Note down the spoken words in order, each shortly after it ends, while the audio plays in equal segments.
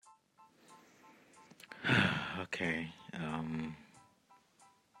Okay.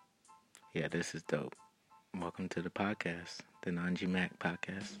 Yeah, this is dope. Welcome to the podcast, the Nanji Mack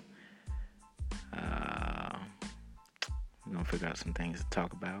podcast. Uh, we're gonna figure out some things to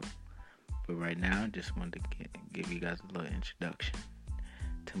talk about, but right now, I just wanted to give you guys a little introduction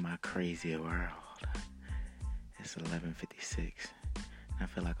to my crazy world. It's 11:56. I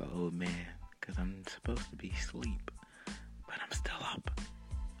feel like an old man because I'm supposed to be asleep, but I'm still up.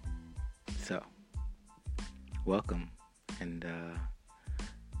 So, welcome, and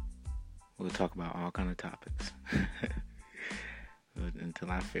we'll talk about all kind of topics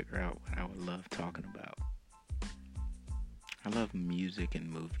until I figure out what I would love talking about. I love music and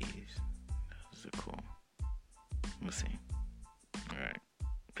movies. Those are cool. We'll see. All right.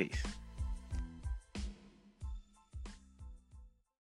 Peace.